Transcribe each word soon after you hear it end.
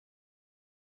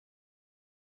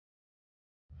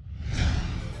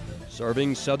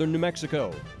Serving southern New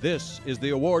Mexico, this is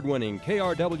the award-winning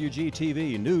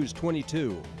KRWG-TV News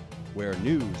 22, where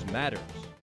news matters.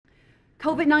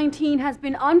 COVID-19 has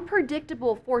been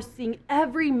unpredictable, forcing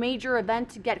every major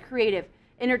event to get creative.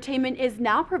 Entertainment is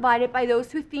now provided by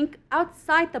those who think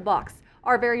outside the box.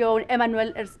 Our very own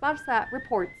Emmanuel Esparza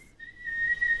reports.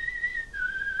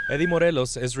 Eddie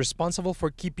Morelos is responsible for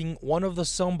keeping one of the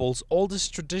Sambul's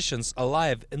oldest traditions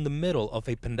alive in the middle of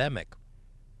a pandemic: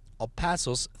 El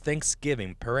Paso's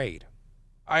Thanksgiving Parade.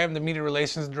 I am the Media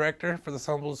Relations Director for the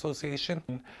Sambul Association.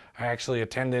 I actually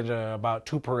attended about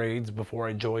 2 parades before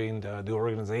I joined the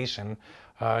organization,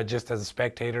 just as a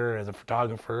spectator, as a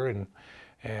photographer,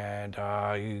 and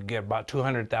you get about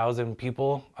 200,000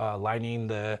 people lining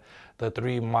the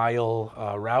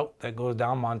 3-mile route that goes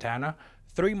down Montana.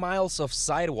 3 miles of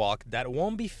sidewalk that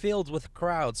won't be filled with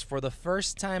crowds for the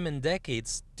first time in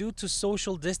decades due to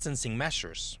social distancing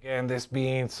measures. And this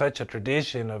being such a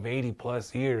tradition of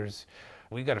 80+ years,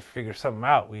 we got to figure something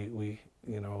out.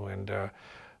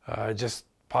 Just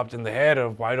popped in the head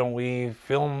of why don't we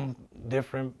film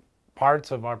different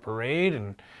parts of our parade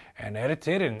and edit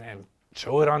it and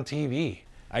show it on TV.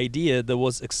 Idea that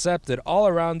was accepted all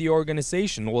around the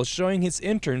organization while showing his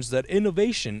interns that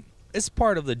innovation is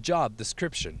part of the job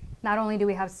description. Not only do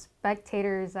we have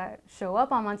spectators that show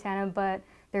up on Montana, but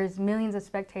there's millions of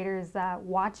spectators that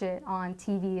watch it on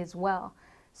TV as well.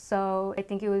 So I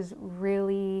think it was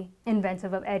really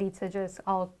inventive of Eddie to just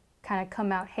all kind of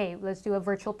come out, hey, let's do a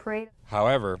virtual parade.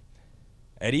 However,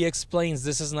 Eddie explains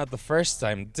this is not the first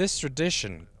time this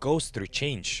tradition goes through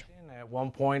change. At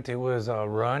one point it was a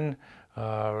run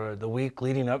the week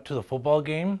leading up to the football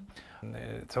game.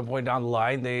 At some point down the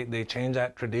line, they changed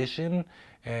that tradition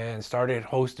and started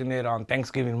hosting it on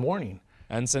Thanksgiving morning.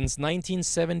 And since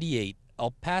 1978,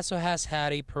 El Paso has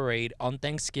had a parade on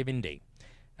Thanksgiving Day,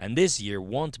 and this year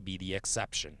won't be the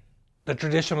exception. The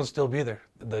tradition will still be there.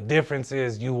 The difference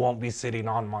is you won't be sitting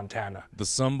on Montana. The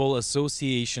Sambul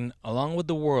Association, along with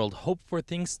the world, hope for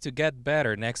things to get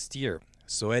better next year,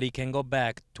 so Eddie can go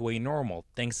back to a normal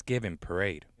Thanksgiving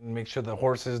parade. Make sure the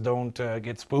horses don't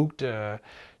get spooked,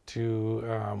 to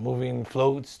moving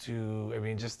floats, to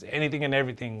just anything and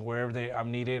everything. Wherever I'm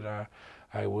needed,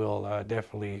 I will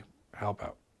definitely help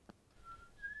out.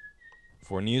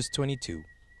 For News 22,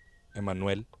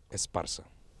 Emmanuel Esparza.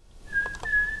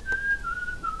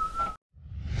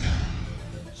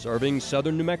 Serving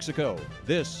southern New Mexico,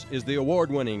 this is the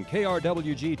award-winning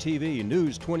KRWG-TV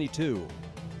News 22,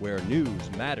 where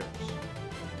news matters.